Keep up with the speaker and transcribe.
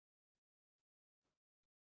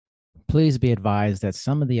Please be advised that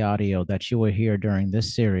some of the audio that you will hear during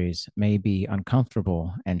this series may be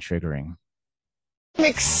uncomfortable and triggering. I'm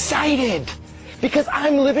excited because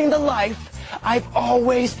I'm living the life I've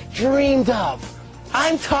always dreamed of.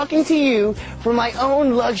 I'm talking to you from my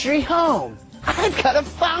own luxury home. I've got a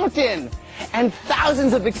fountain and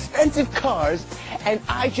thousands of expensive cars, and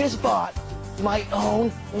I just bought my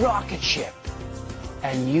own rocket ship.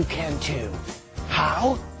 And you can too.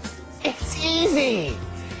 How? It's easy.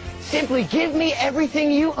 Simply give me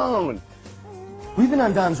everything you own. We've been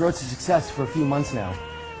on Don's road to success for a few months now.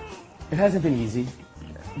 It hasn't been easy.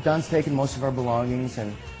 Don's taken most of our belongings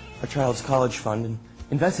and our child's college fund and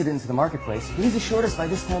invested it into the marketplace. But he's assured us by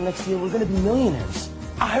this time next year we're going to be millionaires.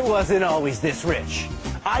 I wasn't always this rich.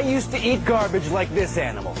 I used to eat garbage like this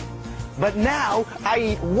animal. But now I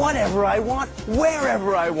eat whatever I want,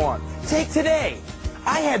 wherever I want. Take today.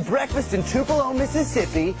 I had breakfast in Tupelo,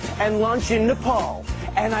 Mississippi, and lunch in Nepal.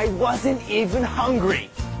 And I wasn't even hungry.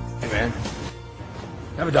 Hey, man.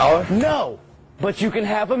 Have $1? No, but you can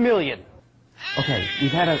have $1 million. Okay,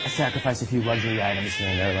 we've had to sacrifice a few luxury items here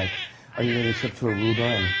and there, like are you ready to trip to Aruba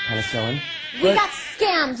and kind of selling? We got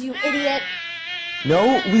scammed, you idiot.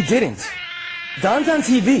 No, we didn't. Don's on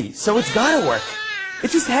TV, so it's gotta work.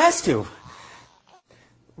 It just has to.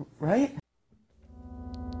 Right?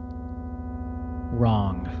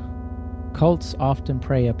 Wrong. Cults often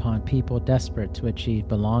prey upon people desperate to achieve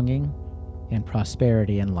belonging and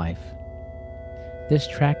prosperity in life. This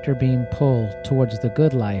tractor being pulled towards the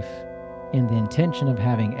good life in the intention of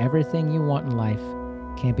having everything you want in life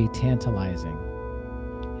can be tantalizing,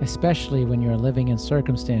 especially when you're living in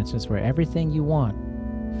circumstances where everything you want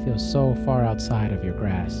feels so far outside of your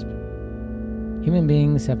grasp. Human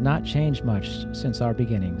beings have not changed much since our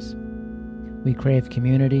beginnings. We crave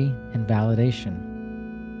community and validation.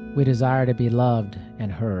 We desire to be loved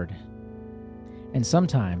and heard. And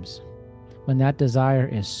sometimes, when that desire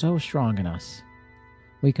is so strong in us,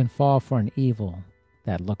 we can fall for an evil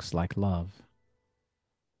that looks like love.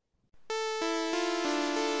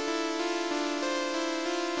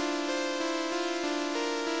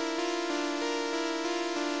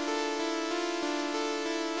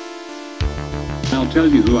 I'll tell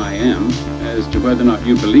you who I am. As to whether or not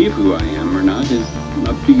you believe who I am or not is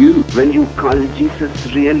up to you. When you call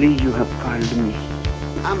Jesus, really you have called me.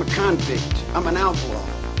 I'm a convict. I'm an outlaw.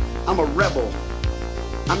 I'm a rebel.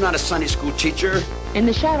 I'm not a Sunday school teacher. In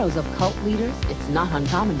the shadows of cult leaders, it's not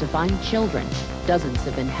uncommon to find children. Dozens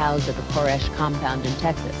have been housed at the Koresh compound in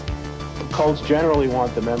Texas. Cults generally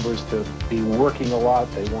want the members to be working a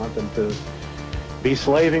lot. They want them to be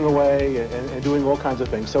slaving away and doing all kinds of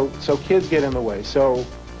things. So kids get in the way. So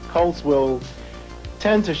cults will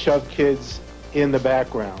tend to shove kids in the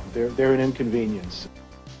background. They're an inconvenience.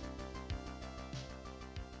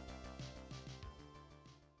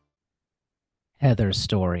 Heather's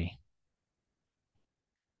story.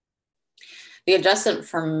 The adjustment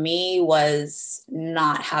for me was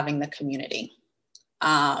not having the community,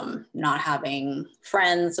 not having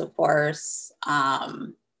friends, of course,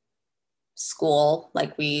 school,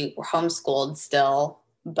 like we were homeschooled still,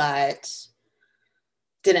 but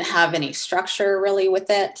didn't have any structure really with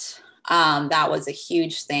it. That was a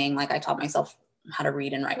huge thing. Like I taught myself how to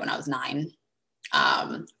read and write when I was 9.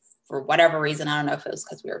 For whatever reason, I don't know if it was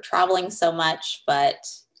because we were traveling so much,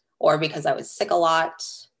 or because I was sick a lot.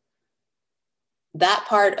 That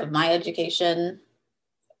part of my education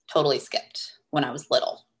totally skipped when I was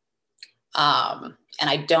little. And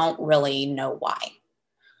I don't really know why.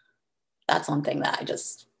 That's one thing that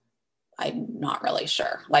I'm not really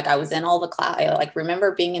sure. Like I was in all the class, I like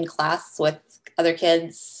remember being in class with other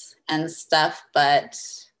kids and stuff, and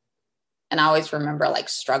I always remember like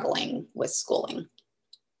struggling with schooling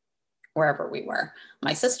wherever we were.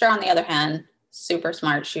 My sister, on the other hand, super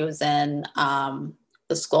smart. She was in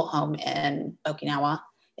the school home in Okinawa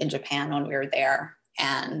in Japan when we were there.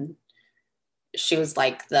 And she was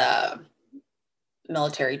like the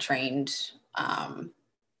military trained,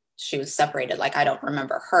 she was separated. Like, I don't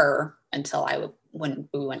remember her until when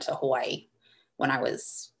we went to Hawaii when I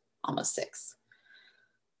was almost 6.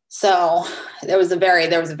 So there was a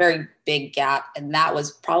very big gap. And that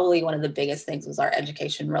was probably one of the biggest things was our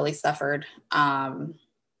education really suffered. I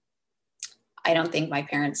don't think my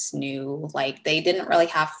parents knew, like they didn't really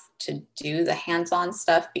have to do the hands-on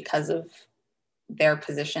stuff because of their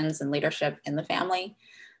positions and leadership in the family.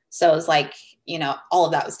 So it was like, all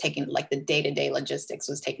of that was taken, like the day-to-day logistics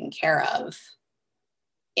was taken care of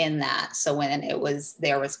in that. So when it was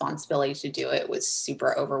their responsibility to do it, it was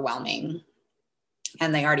super overwhelming.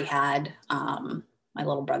 And they already had, my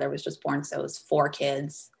little brother was just born, so it was 4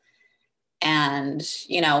 kids. And,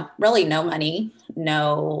 really no money,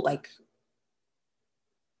 no like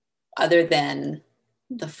other than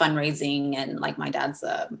the fundraising, and like my dad's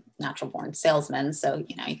a natural born salesman, so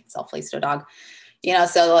you know, he can sell fleece to a dog, you know,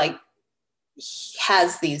 so like he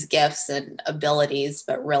has these gifts and abilities,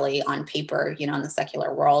 but really on paper, you know, in the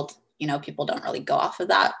secular world, you know, people don't really go off of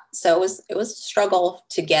that. So it was a struggle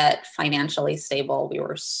to get financially stable. We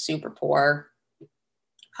were super poor.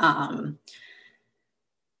 And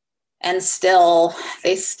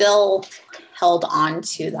they still held on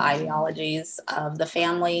to the ideologies of the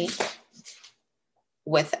family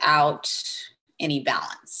without any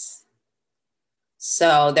balance.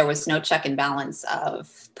 So there was no check and balance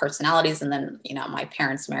of personalities. And then, you know, my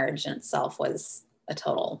parents' marriage in itself was a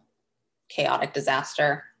total chaotic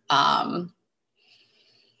disaster,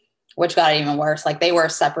 which got even worse. Like, they were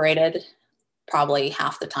separated probably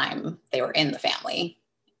half the time they were in the family,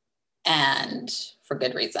 and for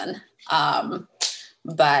good reason.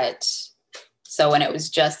 But so when it was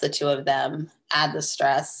just the two of them, add the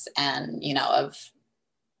stress and, you know, of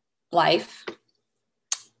life,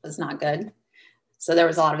 was not good. So there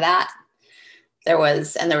was a lot of that. There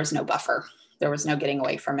was no buffer. There was no getting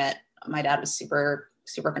away from it. My dad was super,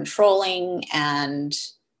 super controlling, and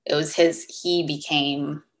it was he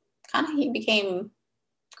became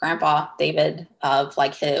Grandpa David, of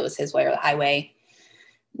like, it was his way or the highway.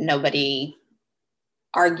 Nobody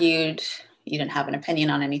argued. You didn't have an opinion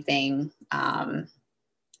on anything.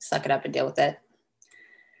 Suck it up and deal with it.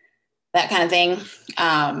 That kind of thing.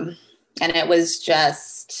 And it was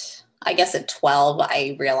just, I guess at 12,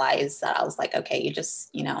 I realized that I was like, okay, you just,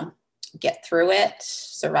 you know, get through it,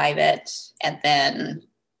 survive it, and then,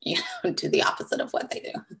 you know, do the opposite of what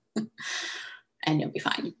they do and you'll be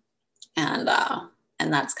fine. And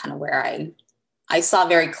that's kind of where I saw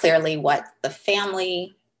very clearly what the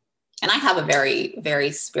family, and I have a very,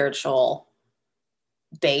 very spiritual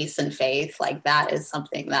base and faith. Like, that is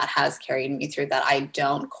something that has carried me through, that I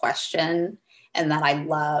don't question, and that I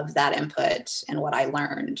love that input and what I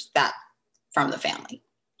learned that from the family,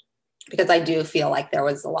 because I do feel like there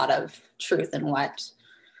was a lot of truth in what,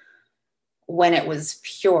 when it was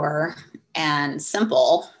pure and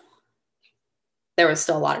simple, there was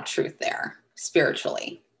still a lot of truth there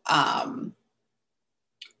spiritually.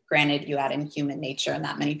 Granted, you add in human nature and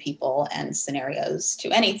that many people and scenarios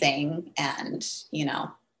to anything, and, you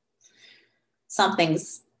know,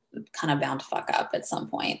 something's kind of bound to fuck up at some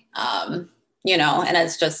point. You know, and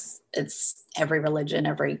it's every religion,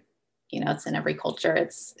 you know, it's in every culture,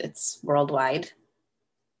 it's worldwide.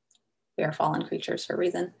 We are fallen creatures for a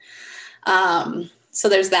reason. So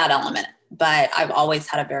there's that element, but I've always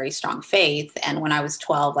had a very strong faith. And when I was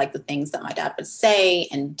 12, like, the things that my dad would say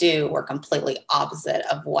and do were completely opposite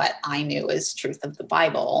of what I knew as truth of the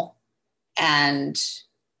Bible, and,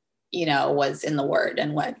 you know, was in the Word,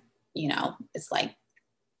 and what, you know, it's like,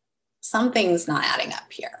 something's not adding up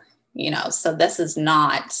here, you know? So this is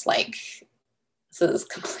not like, so this is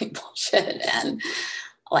complete bullshit. And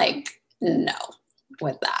like, no,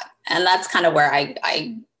 with that. And that's kind of where I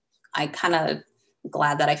kind of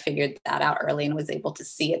glad that I figured that out early and was able to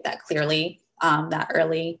see it that clearly, that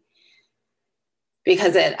early,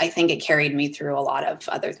 because I think it carried me through a lot of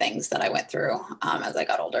other things that I went through as I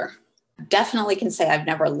got older. Definitely can say I've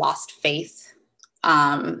never lost faith,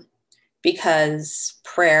 because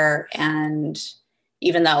prayer, and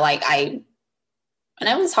even though like and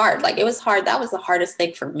it was hard, like, it was hard. That was the hardest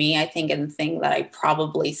thing for me, I think, and the thing that I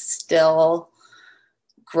probably still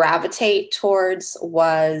gravitate towards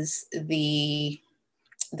was the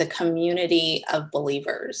community of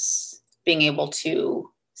believers being able to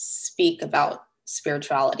speak about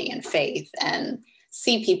spirituality and faith and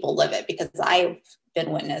see people live it, because I've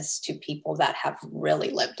been witness to people that have really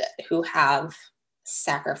lived it, who have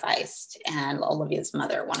sacrificed, and Olivia's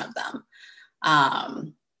mother, one of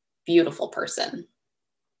them, beautiful person,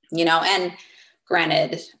 you know, and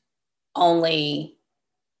granted, only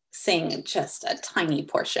seeing just a tiny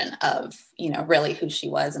portion of, you know, really who she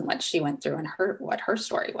was and what she went through and what her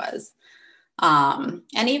story was. And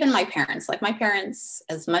even my parents,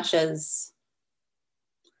 as much as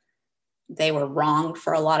they were wrong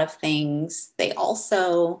for a lot of things, they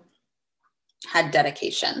also had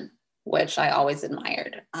dedication, which I always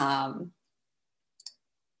admired.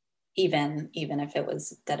 Even if it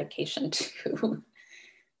was dedication to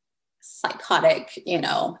psychotic, you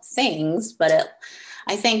know, things, but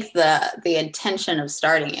I think the intention of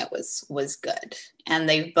starting it was good. And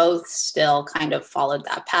they both still kind of followed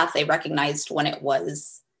that path. They recognized when it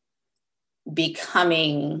was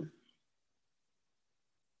becoming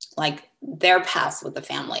like their paths with the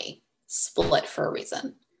family split for a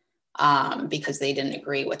reason, because they didn't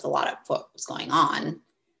agree with a lot of what was going on.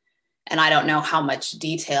 And I don't know how much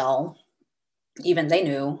detail even they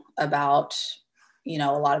knew about, you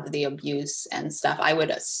know, a lot of the abuse and stuff. I would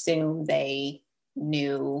assume they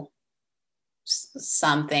knew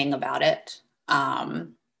something about it.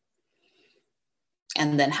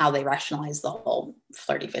 And then how they rationalize the whole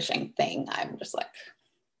flirty fishing thing, I'm just like,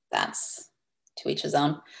 that's to each his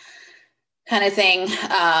own kind of thing.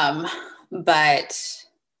 But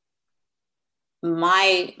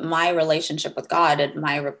my relationship with God and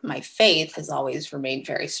my faith has always remained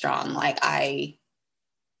very strong. Like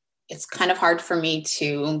it's kind of hard for me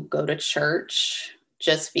to go to church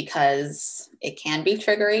just because it can be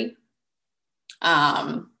triggery.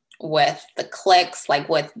 With the cliques, like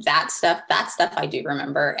with that stuff I do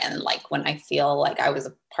remember. And like when I feel like I was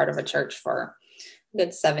a part of a church for a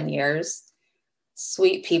good 7 years,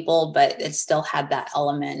 sweet people, but it still had that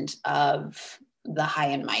element of the high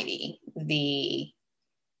and mighty, the,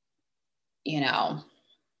 you know,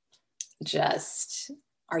 just,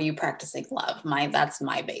 are you practicing love? That's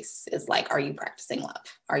my base, is like, are you practicing love?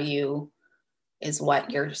 Is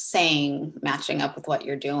what you're saying matching up with what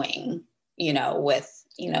you're doing, you know, with,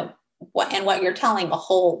 you know, what you're telling a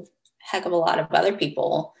whole heck of a lot of other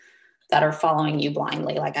people that are following you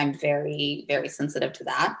blindly. Like, I'm very, very sensitive to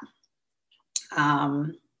that.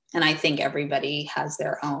 And I think everybody walks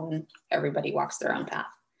their own path.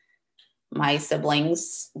 My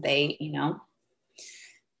siblings, they, you know,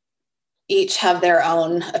 each have their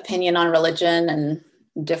own opinion on religion and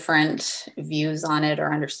different views on it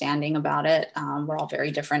or understanding about it. We're all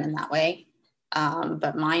very different in that way.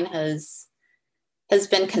 But mine has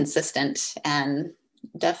been consistent, and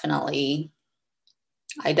I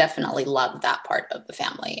definitely love that part of the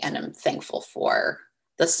family, and I'm thankful for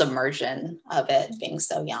the submersion of it being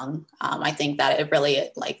so young. I think that it really,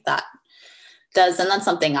 like, that does, and that's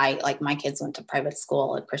something my kids went to private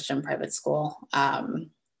school, a Christian private school,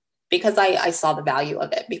 because I saw the value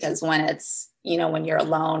of it, because when it's, you know, when you're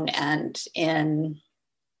alone and in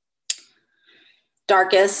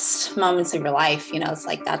darkest moments of your life, you know, it's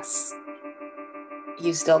like,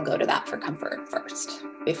 you still go to that for comfort first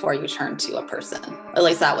before you turn to a person. At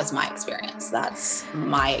least that was my experience. That's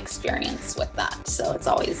my experience with that. So it's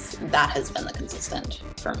always, that has been the consistent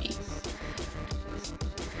for me.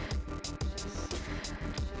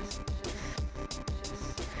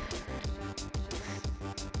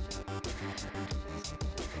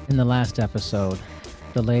 In the last episode,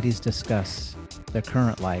 the ladies discuss their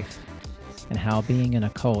current life and how being in a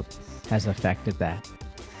cult has affected that.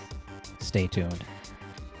 Stay tuned.